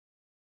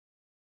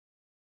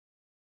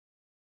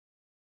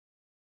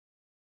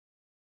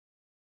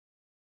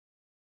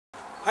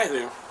Hi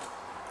there.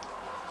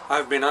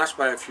 I've been asked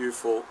by a few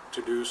folk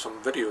to do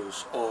some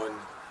videos on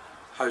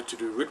how to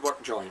do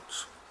woodwork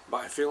joints, but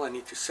I feel I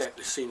need to set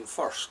the scene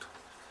first.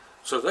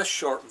 So this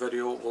short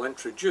video will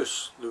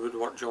introduce the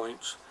woodwork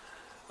joints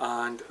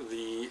and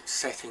the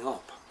setting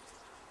up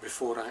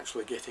before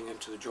actually getting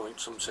into the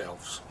joints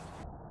themselves.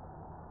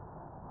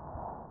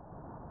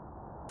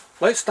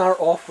 Let's start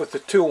off with the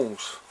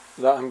tools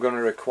that I'm going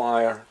to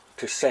require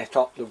to set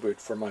up the wood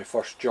for my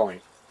first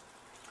joint.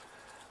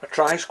 A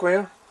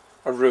tri-square,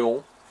 a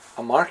rule,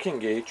 a marking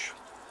gauge,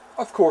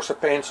 of course a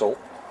pencil,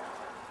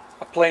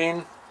 a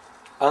plane,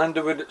 and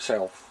the wood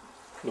itself.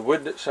 The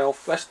wood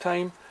itself this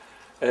time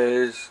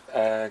is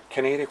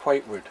canary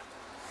white wood.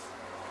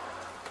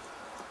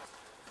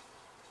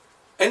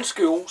 In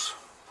schools,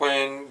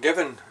 when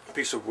given a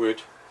piece of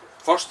wood,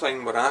 first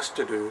thing we're asked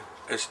to do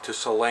is to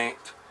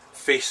select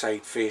face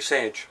side, face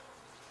edge.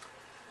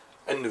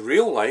 In the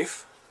real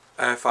life,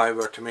 if I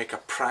were to make a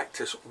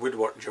practice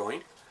woodwork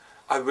joint,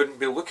 I wouldn't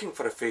be looking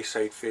for a face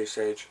side, face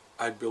edge,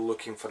 I'd be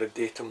looking for a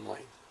datum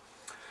line.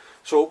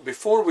 So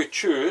before we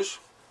choose,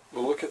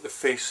 we'll look at the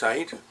face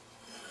side,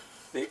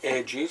 the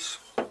edges,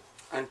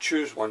 and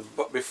choose one.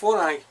 But before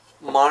I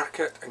mark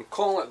it and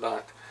call it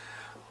that,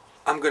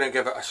 I'm going to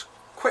give it a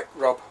quick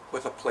rub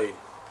with a plane.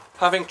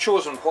 Having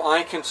chosen what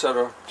I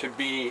consider to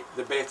be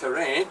the better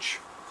edge,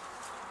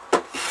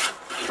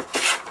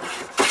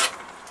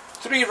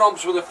 3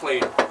 rubs with a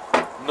plane.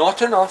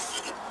 Not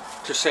enough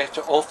to set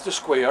it off the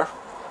square,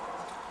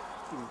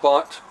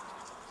 but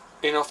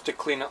enough to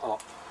clean it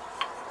up.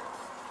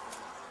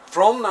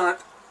 From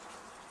that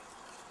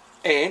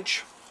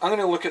edge, I'm going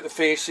to look at the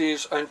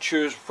faces and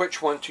choose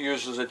which one to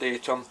use as a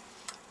datum,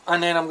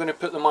 and then I'm going to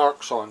put the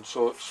marks on.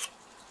 So it's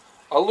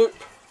a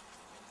loop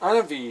and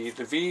a V,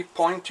 the V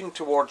pointing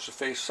towards the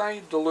face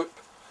side, the loop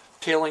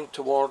tailing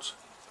towards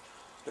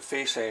the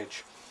face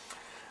edge,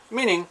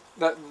 meaning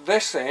that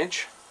this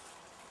edge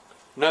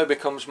now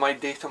becomes my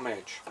datum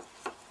edge.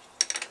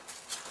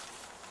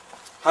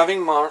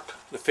 Having marked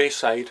the face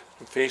side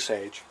and face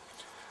edge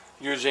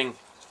using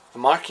a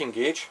marking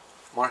gauge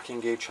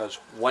has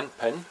 1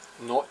 pin,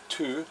 not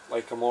 2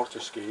 like a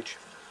mortise gauge.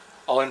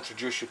 I'll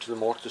introduce you to the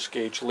mortise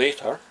gauge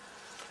later.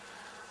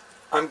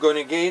 I'm going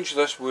to gauge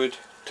this wood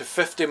to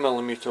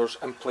 50mm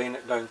and plane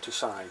it down to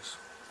size.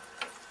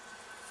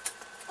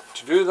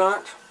 To do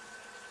that,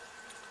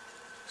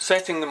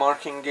 setting the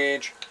marking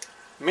gauge,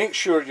 make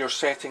sure you're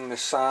setting the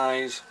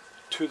size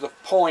to the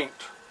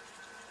point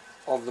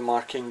of the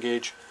marking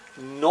gauge,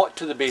 not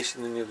to the base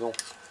of the needle,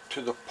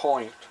 to the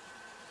point.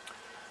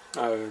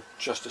 Now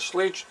just a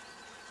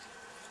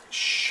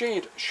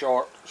shade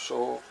short,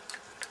 so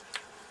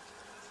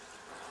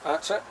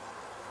that's it,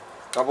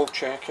 double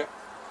check it,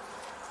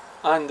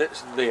 and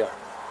it's there,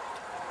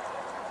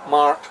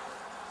 marked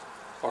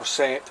or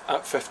set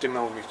at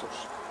 50mm.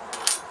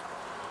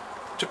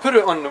 To put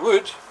it on the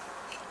wood,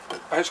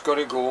 it's got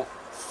to go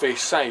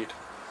face side.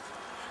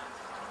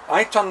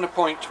 I turn the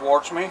point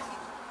towards me,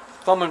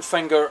 thumb and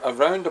finger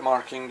around the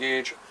marking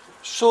gauge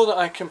so that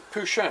I can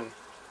push in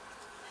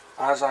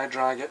as I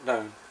drag it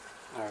down.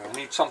 Now I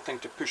need something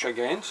to push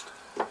against,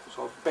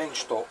 so a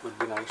bench top would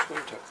be nice,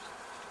 wouldn't it?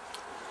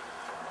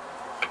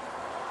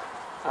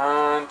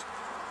 And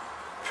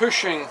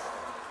pushing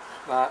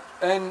that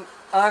in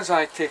as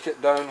I take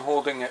it down,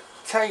 holding it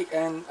tight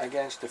in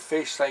against the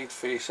face side,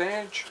 face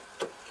edge,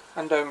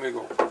 and down we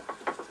go.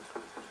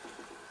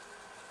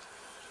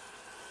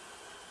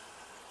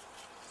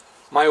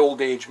 My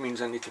old age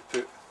means I need to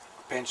put a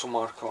pencil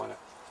mark on it.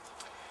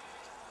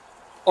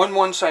 On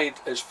one side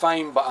is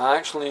fine, but I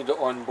actually need it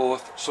on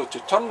both. So to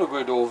turn the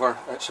wood over,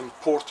 it's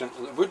important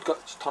that the wood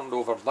gets turned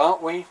over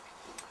that way,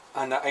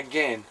 and that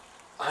again,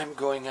 I'm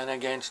going in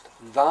against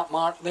that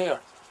mark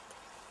there,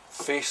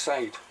 face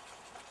side.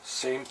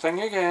 Same thing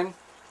again,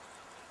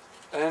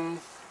 in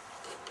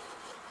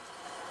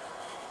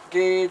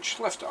gauge,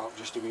 lift it up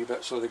just a wee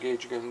bit so the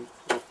gauge can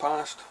go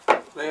past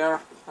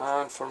there,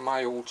 and for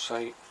my old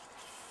site,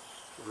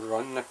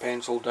 run the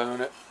pencil down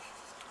it,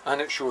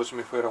 and it shows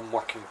me where I'm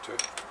working to.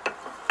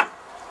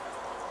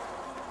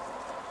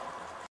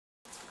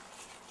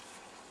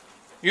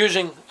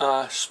 Using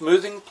a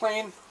smoothing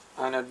plane,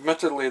 and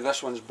admittedly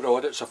this one's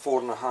broad, it's a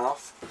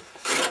 4.5,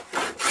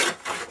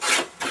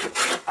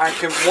 I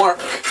can work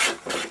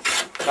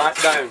that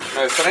down.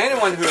 Now for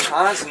anyone who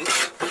hasn't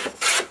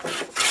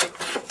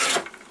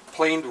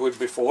planed wood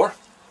before,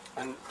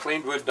 and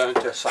planed wood down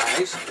to a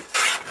size,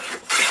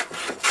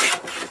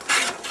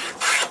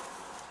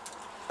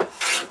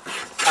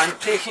 I'm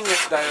taking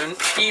it down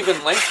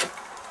evenly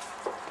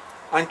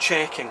and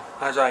checking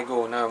as I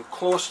go. Now I'm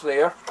close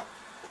there,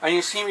 and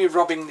you see me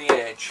rubbing the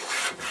edge.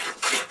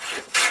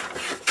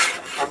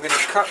 I'm going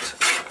to cut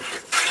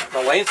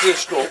the length of the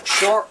stroke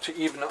short to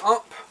even it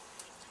up.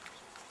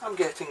 I'm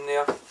getting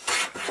there.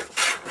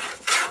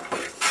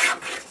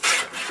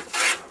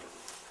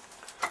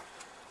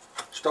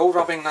 Still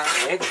rubbing that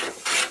edge.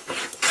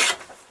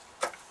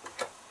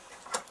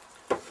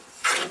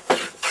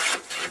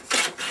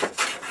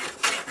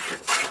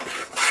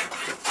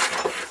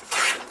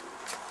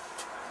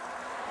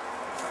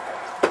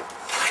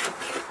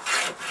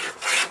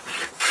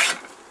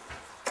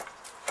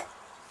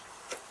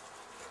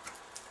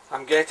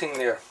 getting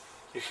there.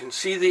 You can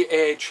see the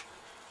edge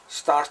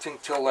starting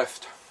to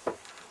lift.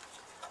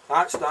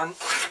 That's done.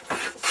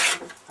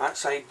 That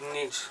side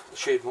needs a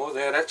shade more.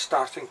 There, it's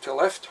starting to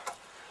lift.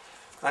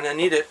 And I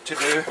need it to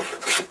do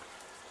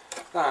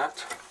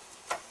that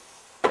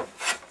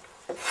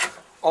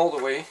all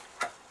the way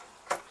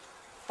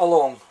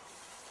along.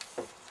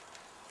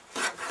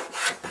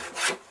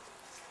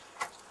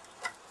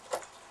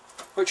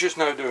 Which it's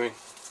now doing.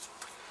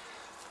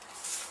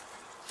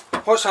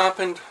 What's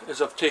happened is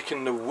I've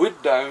taken the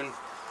wood down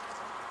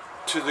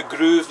to the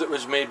groove that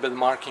was made by the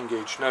marking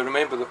gauge. Now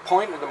remember, the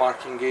point of the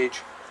marking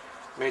gauge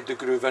made the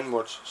groove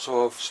inwards,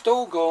 so I've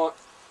still got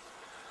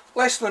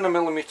less than 1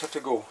 millimetre to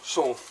go.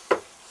 So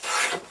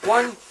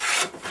 1,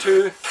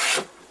 2,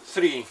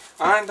 3,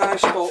 and I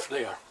stop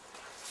there.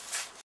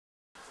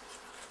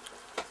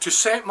 To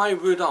set my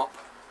wood up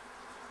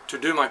to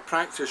do my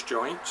practice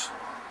joints,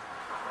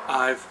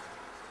 I've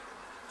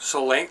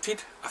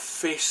selected a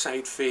face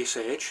side face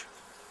edge.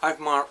 I've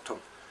marked them,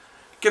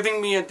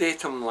 giving me a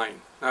datum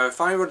line. Now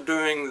if I were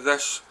doing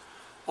this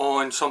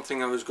on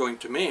something I was going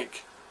to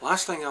make,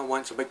 last thing I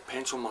want is a big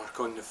pencil mark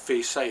on the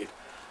face side.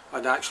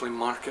 I'd actually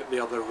mark it the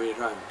other way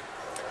around.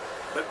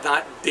 But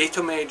that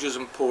datum edge is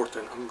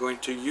important. I'm going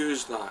to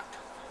use that.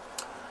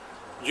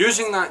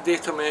 Using that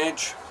datum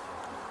edge,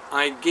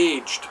 I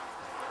gauged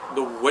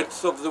the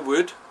width of the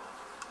wood,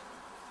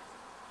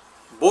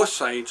 both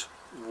sides,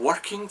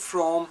 working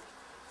from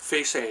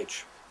face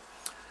edge.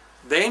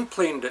 Then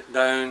planed it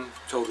down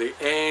till the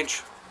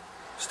edge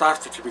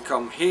started to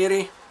become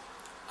hairy,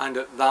 and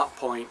at that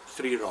point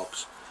 3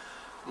 rubs.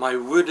 My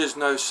wood is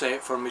now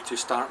set for me to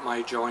start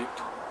my joint,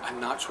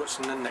 and that's what's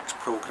in the next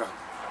programme.